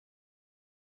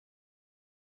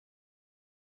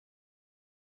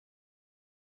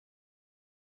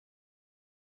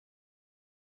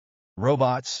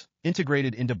Robots,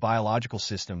 integrated into biological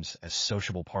systems as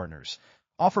sociable partners,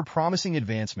 offer promising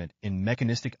advancement in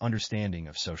mechanistic understanding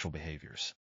of social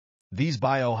behaviors. These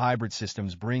biohybrid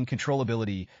systems bring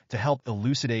controllability to help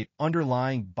elucidate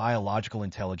underlying biological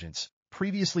intelligence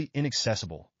previously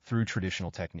inaccessible through traditional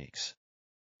techniques.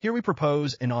 Here we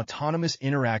propose an autonomous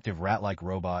interactive rat-like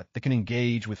robot that can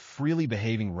engage with freely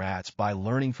behaving rats by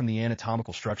learning from the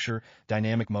anatomical structure,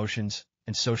 dynamic motions,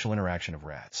 and social interaction of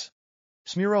rats.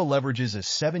 Phys.org leverages a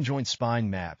 7-joint spine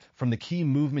map from the key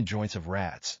movement joints of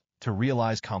rats to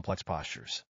realize complex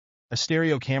postures. A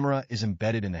stereo camera is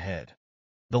embedded in the head.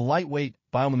 The lightweight,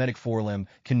 biomimetic forelimb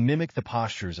can mimic the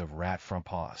postures of rat front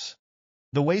paws.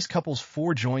 The waist couples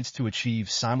 4 joints to achieve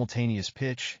simultaneous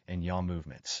pitch and yaw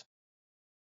movements.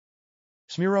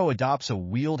 Phys.org adopts a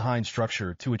wheeled hind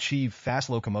structure to achieve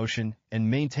fast locomotion and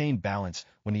maintain balance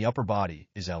when the upper body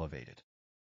is elevated.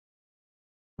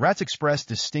 Rats express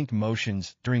distinct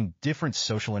motions during different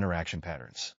social interaction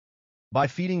patterns. By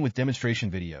feeding with demonstration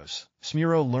videos,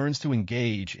 Phys.org learns to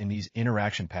engage in these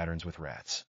interaction patterns with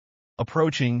rats.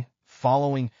 Approaching,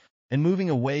 following, and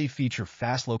moving away feature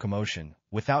fast locomotion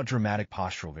without dramatic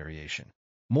postural variation.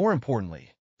 More importantly,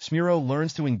 Phys.org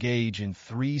learns to engage in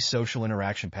 3 social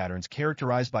interaction patterns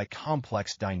characterized by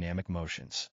complex dynamic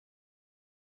motions.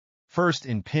 First,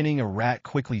 in pinning, a rat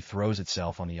quickly throws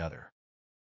itself on the other.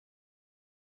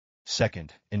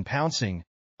 Second, in pouncing,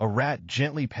 a rat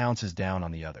gently pounces down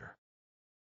on the other.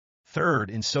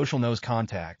 Third, in social nose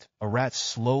contact, a rat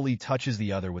slowly touches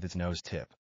the other with its nose tip.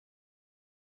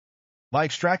 By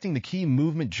extracting the key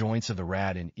movement joints of the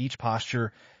rat in each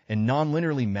posture and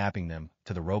non-linearly mapping them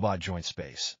to the robot joint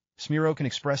space, Phys.org can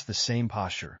express the same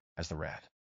posture as the rat.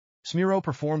 Phys.org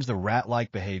performs the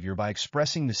rat-like behavior by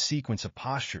expressing the sequence of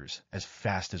postures as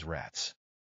fast as rats.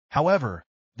 However,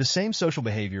 the same social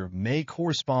behavior may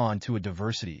correspond to a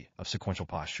diversity of sequential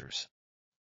postures.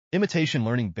 Imitation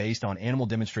learning based on animal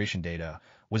demonstration data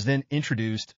was then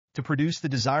introduced to produce the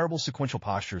desirable sequential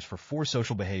postures for 4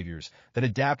 social behaviors that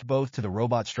adapt both to the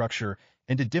robot structure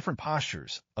and to different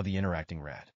postures of the interacting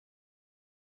rat.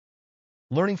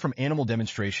 Learning from animal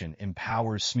demonstration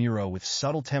empowers Phys.org with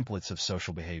subtle templates of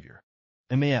social behavior.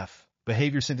 MAF,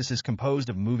 behavior synthesis composed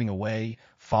of moving away,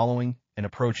 following, and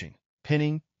approaching,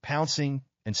 pinning, pouncing,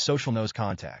 and social nose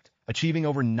contact, achieving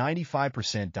over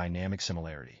 95% dynamic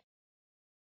similarity.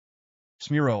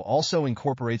 Phys.org also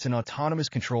incorporates an autonomous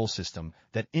control system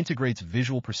that integrates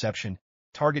visual perception,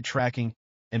 target tracking,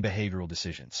 and behavioral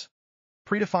decisions.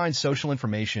 Predefined social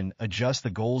information adjusts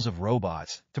the goals of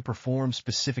robots to perform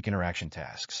specific interaction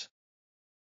tasks.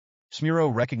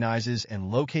 Phys.org recognizes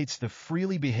and locates the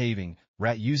freely behaving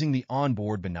rat using the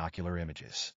onboard binocular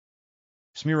images.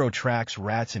 Phys.org tracks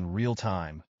rats in real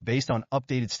time based on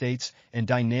updated states and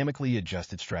dynamically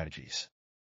adjusted strategies.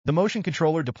 The motion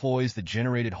controller deploys the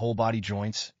generated whole-body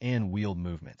joints and wheeled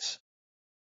movements.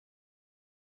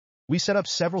 We set up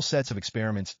several sets of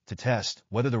experiments to test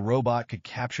whether the robot could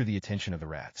capture the attention of the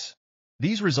rats.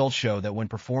 These results show that when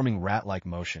performing rat-like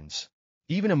motions,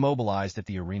 even immobilized at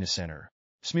the arena center,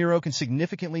 Phys.org can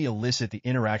significantly elicit the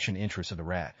interaction interest of the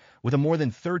rat, with a more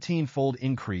than 13-fold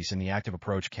increase in the active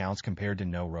approach counts compared to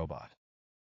no robot.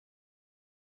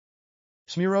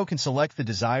 Phys.org can select the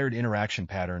desired interaction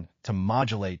pattern to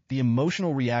modulate the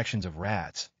emotional reactions of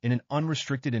rats in an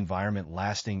unrestricted environment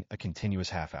lasting a continuous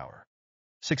half-hour.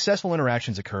 Successful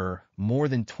interactions occur more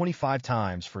than 25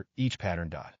 times for each pattern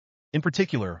dot. In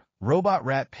particular, robot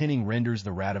rat pinning renders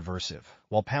the rat aversive,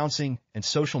 while pouncing and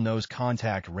social nose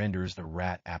contact renders the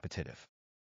rat appetitive.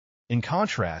 In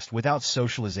contrast, without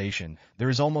socialization, there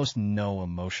is almost no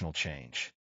emotional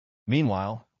change.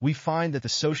 Meanwhile, we find that the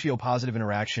socio-positive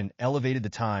interaction elevated the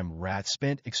time rats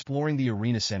spent exploring the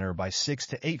arena center by 6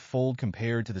 to 8-fold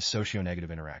compared to the socio-negative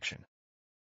interaction.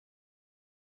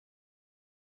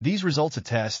 These results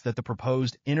attest that the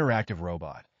proposed interactive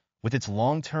robot, with its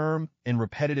long-term and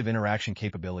repetitive interaction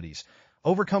capabilities,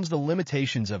 overcomes the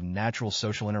limitations of natural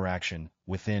social interaction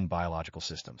within biological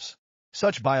systems.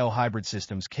 Such biohybrid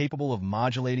systems capable of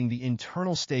modulating the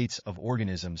internal states of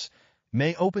organisms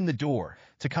may open the door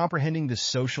to comprehending the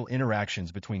social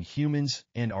interactions between humans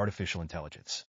and artificial intelligence.